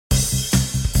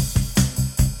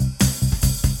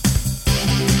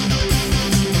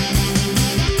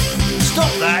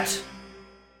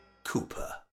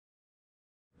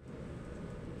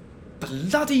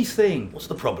bloody thing. What's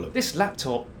the problem? This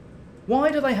laptop.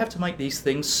 Why do they have to make these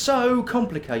things so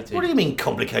complicated? What do you mean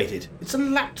complicated? It's a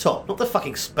laptop, not the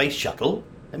fucking space shuttle.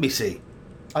 Let me see.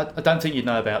 I don't think you'd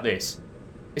know about this.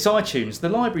 It's iTunes. The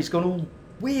library's gone all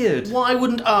weird. Why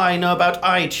wouldn't I know about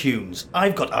iTunes?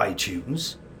 I've got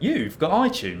iTunes. You've got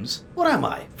iTunes? What am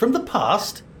I? From the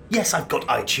past? Yes, I've got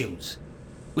iTunes,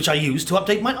 which I use to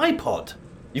update my iPod.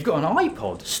 You've got an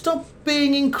iPod? Stop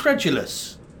being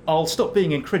incredulous. I'll stop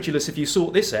being incredulous if you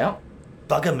sort this out.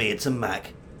 Bugger me, it's a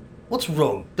Mac. What's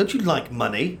wrong? Don't you like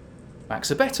money?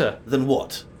 Macs are better. Than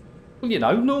what? Well, you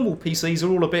know, normal PCs are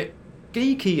all a bit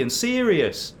geeky and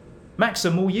serious. Macs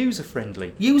are more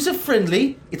user-friendly.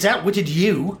 User-friendly? It's outwitted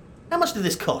you. How much did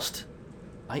this cost?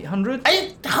 800?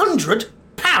 800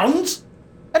 pounds?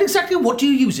 And exactly what do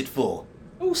you use it for?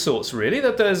 All sorts, really.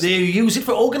 There's... Do you use it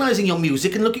for organising your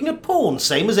music and looking at porn,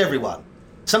 same as everyone?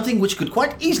 Something which could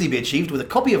quite easily be achieved with a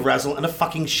copy of Razzle and a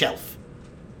fucking shelf.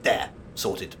 There.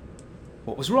 Sorted.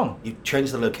 What was wrong? You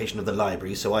changed the location of the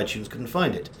library so iTunes couldn't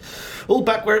find it. All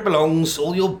back where it belongs,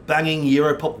 all your banging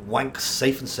Europop wank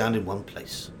safe and sound in one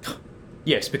place.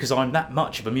 Yes, because I'm that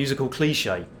much of a musical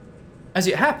cliché. As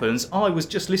it happens, I was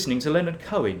just listening to Leonard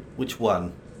Cohen. Which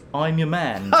one? I'm Your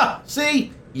Man. Ha!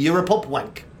 See? Europop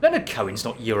wank. Leonard Cohen's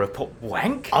not Europop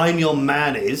wank. I'm Your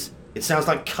Man is. It sounds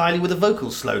like Kylie with the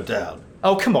vocals slowed down.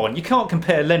 Oh, come on, you can't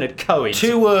compare Leonard Cohen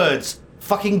 2 words.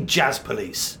 Fucking jazz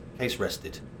police. Case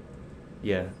rested.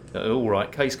 Yeah, all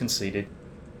right, case conceded.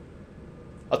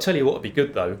 I'll tell you what would be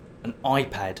good, though. An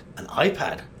iPad. An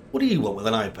iPad? What do you want with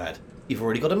an iPad? You've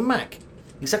already got a Mac.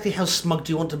 Exactly how smug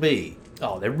do you want to be?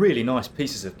 Oh, they're really nice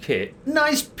pieces of kit.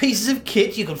 Nice pieces of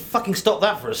kit? You can fucking stop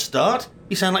that for a start.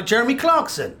 You sound like Jeremy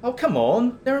Clarkson. Oh, come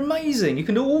on. They're amazing. You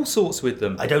can do all sorts with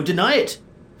them. I don't deny it.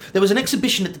 There was an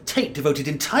exhibition at the Tate devoted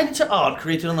entirely to art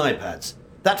created on iPads.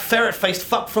 That ferret-faced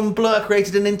fuck from Blur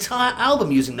created an entire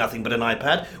album using nothing but an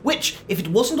iPad, which, if it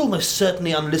wasn't almost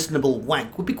certainly unlistenable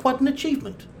wank, would be quite an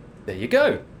achievement. There you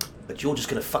go. But you're just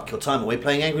going to fuck your time away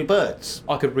playing Angry Birds.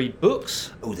 I could read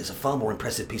books. Oh, there's a far more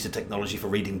impressive piece of technology for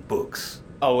reading books.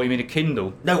 Oh, you mean a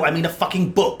Kindle? No, I mean a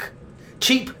fucking book.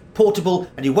 Cheap, portable,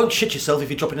 and you won't shit yourself if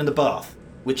you drop it in the bath,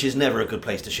 which is never a good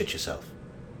place to shit yourself.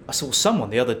 I saw someone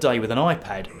the other day with an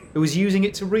iPad who was using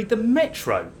it to read the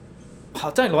Metro. I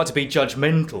don't like to be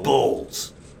judgmental.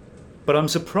 Balls. But I'm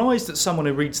surprised that someone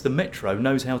who reads the Metro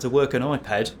knows how to work an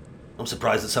iPad. I'm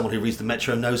surprised that someone who reads the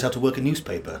Metro knows how to work a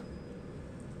newspaper.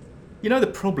 You know the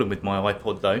problem with my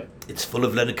iPod, though? It's full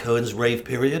of Leonard Cohen's rave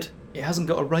period. It hasn't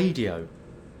got a radio.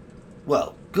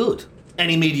 Well, good.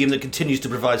 Any medium that continues to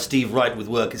provide Steve Wright with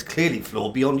work is clearly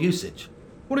flawed beyond usage.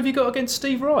 What have you got against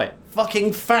Steve Wright?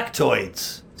 Fucking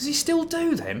factoids. Does he still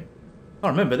do them? I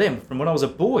remember them from when I was a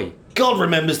boy. God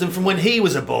remembers them from when he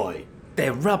was a boy.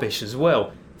 They're rubbish as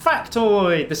well.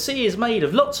 Factoid! The sea is made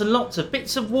of lots and lots of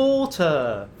bits of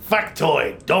water.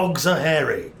 Factoid! Dogs are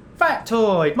hairy.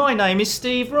 Factoid! My name is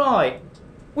Steve Wright.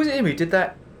 Was it him who did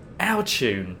that Our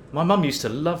Tune? My mum used to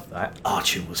love that. Our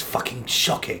Tune was fucking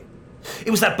shocking. It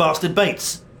was that bastard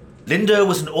Bates. Linda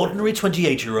was an ordinary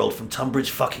 28-year-old from Tunbridge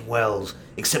fucking Wells,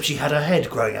 except she had her head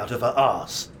growing out of her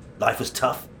arse. Life was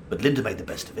tough, but Linda made the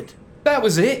best of it. That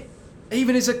was it.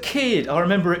 Even as a kid, I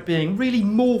remember it being really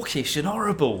mawkish and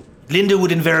horrible. Linda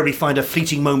would invariably find a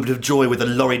fleeting moment of joy with a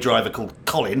lorry driver called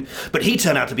Colin, but he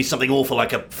turned out to be something awful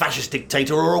like a fascist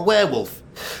dictator or a werewolf.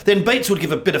 Then Bates would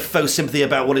give a bit of faux sympathy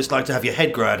about what it's like to have your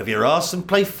head grow out of your arse and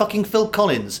play fucking Phil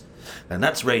Collins. And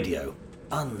that's radio.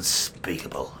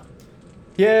 Unspeakable.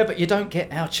 Yeah, but you don't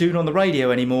get Our Tune on the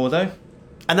radio anymore, though.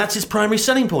 And that's its primary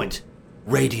selling point.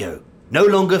 Radio. No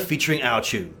longer featuring Our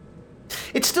Tune.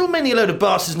 It's still mainly a load of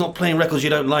bastards not playing records you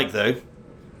don't like, though.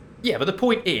 Yeah, but the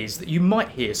point is that you might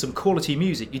hear some quality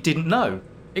music you didn't know.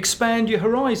 Expand your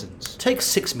horizons. Take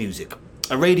Six Music,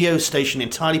 a radio station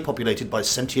entirely populated by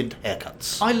sentient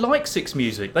haircuts. I like Six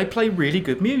Music. They play really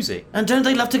good music. And don't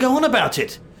they love to go on about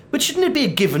it? But shouldn't it be a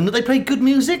given that they play good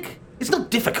music? It's not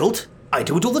difficult. I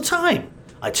do it all the time.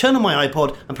 I turn on my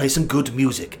iPod and play some good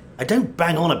music. I don't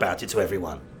bang on about it to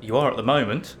everyone. You are at the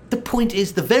moment. The point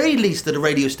is, the very least that a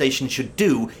radio station should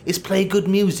do is play good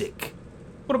music.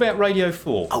 What about Radio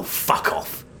 4? Oh, fuck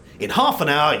off. In half an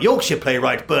hour, Yorkshire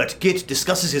playwright Bert Gitt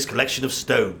discusses his collection of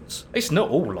stones. It's not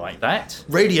all like that.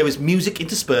 Radio is music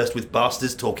interspersed with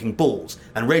bastards talking balls,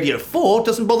 and Radio 4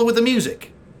 doesn't bother with the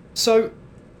music. So,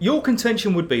 your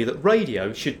contention would be that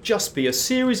radio should just be a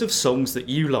series of songs that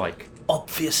you like.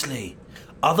 Obviously.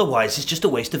 Otherwise, it's just a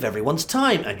waste of everyone's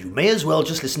time, and you may as well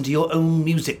just listen to your own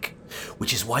music.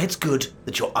 Which is why it's good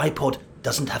that your iPod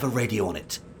doesn't have a radio on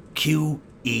it.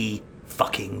 QE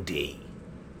fucking D.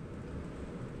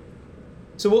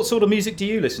 So what sort of music do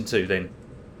you listen to then?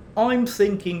 I'm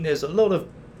thinking there's a lot of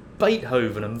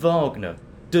Beethoven and Wagner.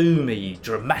 Doomy,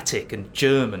 dramatic and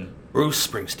German. Bruce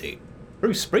Springsteen.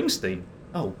 Bruce Springsteen?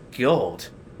 Oh, God.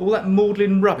 All that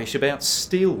maudlin rubbish about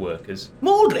steelworkers.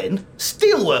 Maudlin?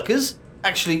 Steelworkers?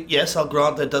 Actually, yes, I'll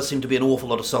grant there does seem to be an awful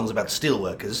lot of songs about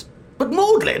steelworkers. But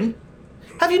Maudlin?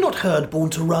 Have you not heard Born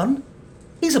to Run?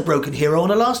 He's a broken hero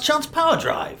on a last chance power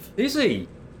drive. Is he?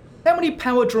 How many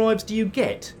power drives do you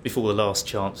get before the last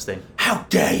chance, then? How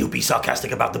dare you be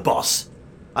sarcastic about the boss?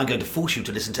 I'm going to force you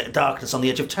to listen to Darkness on the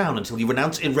Edge of Town until you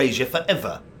renounce Erasure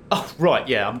forever. Oh, right,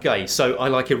 yeah, I'm gay, so I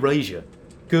like Erasure.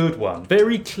 Good one.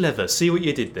 Very clever. See what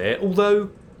you did there.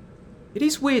 Although, it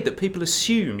is weird that people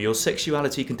assume your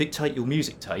sexuality can dictate your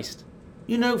music taste.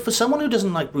 You know, for someone who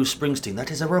doesn't like Bruce Springsteen,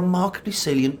 that is a remarkably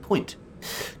salient point.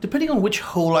 Depending on which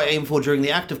hole I aim for during the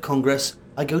Act of Congress,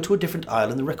 I go to a different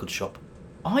aisle in the record shop.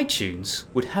 iTunes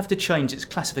would have to change its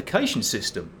classification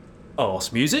system.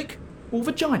 Arse music or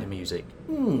vagina music?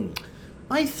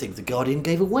 I think The Guardian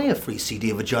gave away a free CD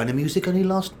of vagina music only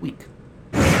last week.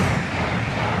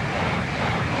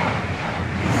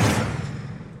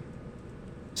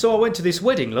 So I went to this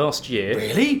wedding last year.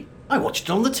 Really? I watched it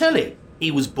on the telly.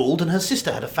 He was bald and her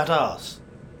sister had a fat ass.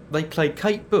 They played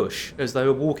Kate Bush as they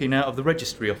were walking out of the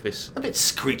registry office. A bit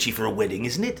screechy for a wedding,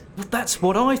 isn't it? Well, that's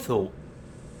what I thought.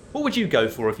 What would you go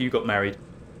for if you got married?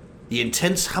 The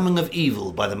Intense Humming of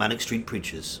Evil by the Manic Street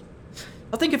Preachers.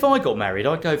 I think if I got married,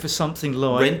 I'd go for something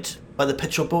like Rent by the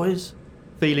Pet Shop Boys.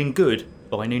 Feeling Good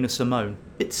by Nina Simone.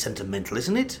 Bit sentimental,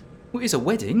 isn't it? Well, it is a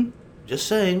wedding. Just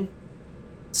saying.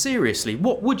 Seriously,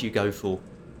 what would you go for?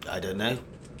 I don't know.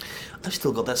 I've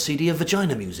still got that CD of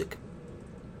vagina music.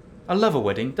 I love a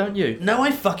wedding, don't you? No,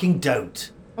 I fucking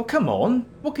don't. Oh, come on.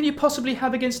 What can you possibly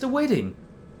have against a wedding?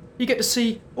 You get to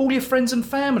see all your friends and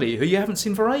family who you haven't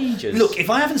seen for ages. Look,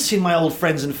 if I haven't seen my old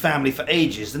friends and family for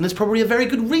ages, then there's probably a very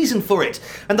good reason for it.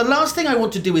 And the last thing I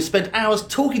want to do is spend hours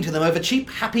talking to them over cheap,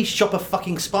 happy shopper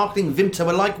fucking sparkling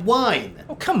Vimto-alike wine.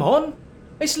 Oh, come on.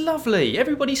 It's lovely.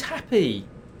 Everybody's happy.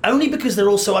 Only because they're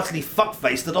all so utterly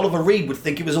fuck-faced that Oliver Reed would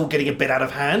think it was all getting a bit out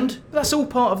of hand. That's all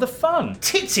part of the fun.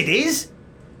 Tits it is!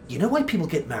 You know why people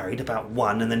get married about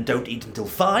 1 and then don't eat until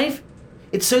 5?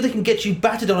 It's so they can get you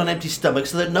battered on an empty stomach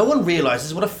so that no one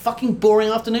realises what a fucking boring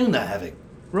afternoon they're having.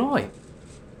 Right.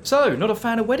 So, not a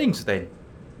fan of weddings then?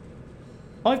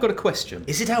 I've got a question.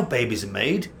 Is it how babies are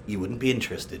made? You wouldn't be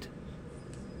interested.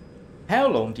 How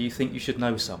long do you think you should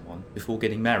know someone before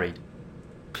getting married?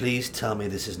 Please tell me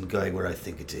this isn't going where I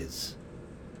think it is.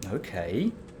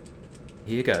 Okay.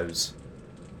 Here goes.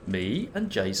 Me and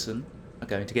Jason are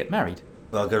going to get married.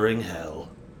 Buggering hell.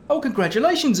 Oh,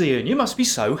 congratulations, Ian. You must be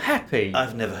so happy.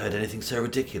 I've never heard anything so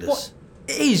ridiculous. What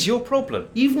is your problem?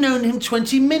 You've known him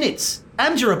 20 minutes,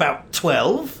 and you're about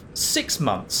 12. 6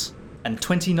 months and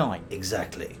 29.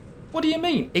 Exactly. What do you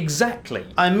mean, exactly?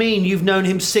 I mean, you've known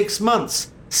him 6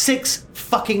 months. 6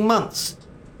 fucking months.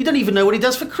 You don't even know what he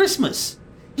does for Christmas.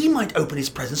 He might open his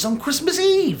presents on Christmas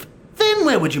Eve. Then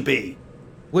where would you be?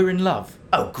 We're in love.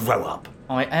 Oh, grow up.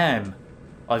 I am.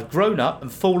 I've grown up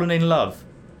and fallen in love.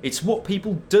 It's what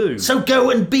people do. So go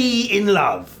and be in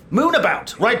love. Moon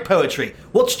about, write poetry,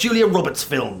 watch Julia Roberts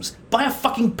films, buy a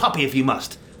fucking puppy if you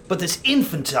must. But this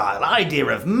infantile idea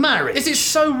of marriage... Is it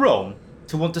so wrong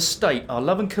to want to state our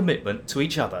love and commitment to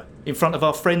each other in front of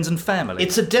our friends and family?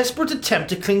 It's a desperate attempt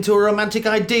to cling to a romantic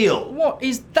ideal. What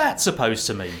is that supposed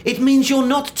to mean? It means you're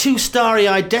not two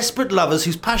starry-eyed desperate lovers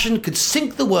whose passion could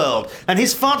sink the world, and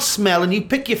his farts smell and you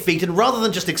pick your feet, and rather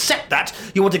than just accept that,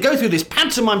 you want to go through this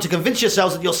pantomime to convince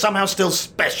yourselves that you're somehow still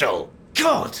special.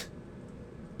 God!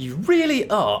 You really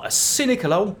are a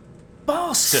cynical old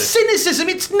bastard. Cynicism?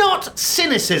 It's not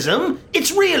cynicism,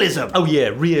 it's realism. Oh yeah,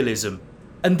 realism.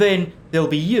 And then there'll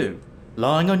be you,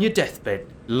 lying on your deathbed,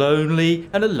 lonely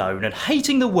and alone and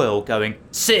hating the world, going,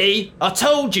 "See, I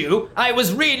told you, I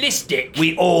was realistic."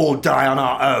 We all die on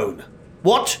our own.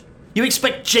 What? You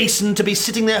expect Jason to be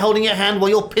sitting there holding your hand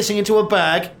while you're pissing into a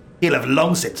bag? He'll have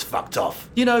long since fucked off.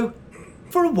 You know,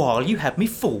 for a while you had me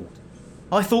fooled.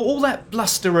 I thought all that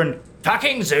bluster and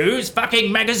fucking zoos,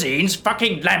 fucking magazines,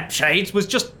 fucking lampshades was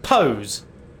just pose.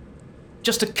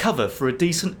 Just a cover for a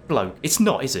decent bloke. It's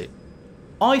not, is it?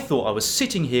 I thought I was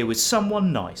sitting here with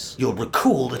someone nice. You'll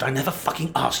recall that I never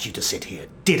fucking asked you to sit here,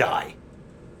 did I?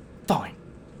 Fine.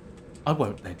 I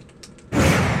won't then.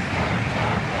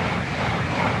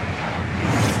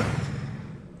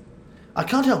 I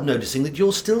can't help noticing that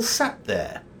you're still sat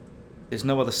there. There's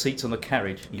no other seats on the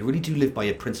carriage. You really do live by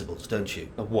your principles, don't you?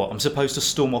 What, I'm supposed to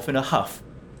storm off in a huff?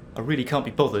 I really can't be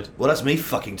bothered. Well, that's me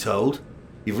fucking told.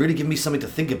 You've really given me something to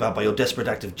think about by your desperate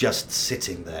act of just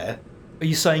sitting there. Are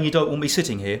you saying you don't want me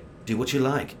sitting here? Do what you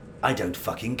like. I don't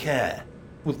fucking care.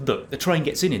 Well, look, the train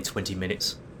gets in 20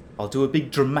 minutes. I'll do a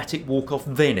big dramatic walk off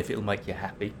then if it'll make you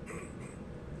happy.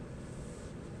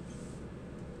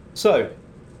 So,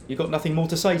 you got nothing more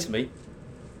to say to me?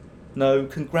 No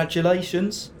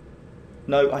congratulations?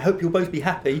 No, I hope you'll both be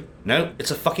happy. No,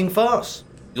 it's a fucking farce.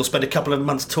 You'll spend a couple of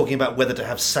months talking about whether to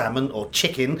have salmon or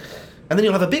chicken, and then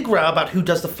you'll have a big row about who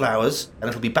does the flowers, and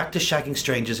it'll be back to shagging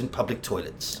strangers in public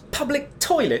toilets. Public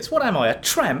toilets? What am I, a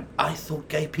tramp? I thought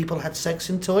gay people had sex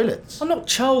in toilets. I'm not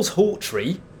Charles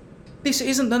Hawtrey. This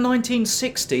isn't the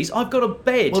 1960s. I've got a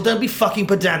bed. Well, don't be fucking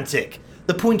pedantic.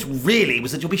 The point really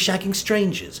was that you'll be shagging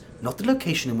strangers, not the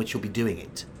location in which you'll be doing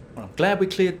it. Well, I'm glad we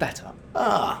cleared that up.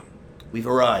 Ah, we've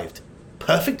arrived.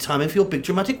 Perfect timing for your big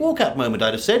dramatic walkout moment,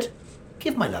 I'd have said.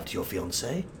 Give my love to your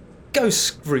fiancée. Go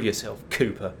screw yourself,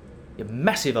 Cooper. You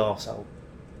massive arsehole.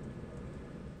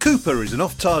 Cooper is an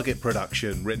off-target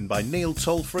production written by Neil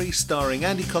Tolfree, starring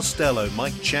Andy Costello,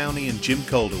 Mike Chowney and Jim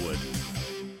Calderwood.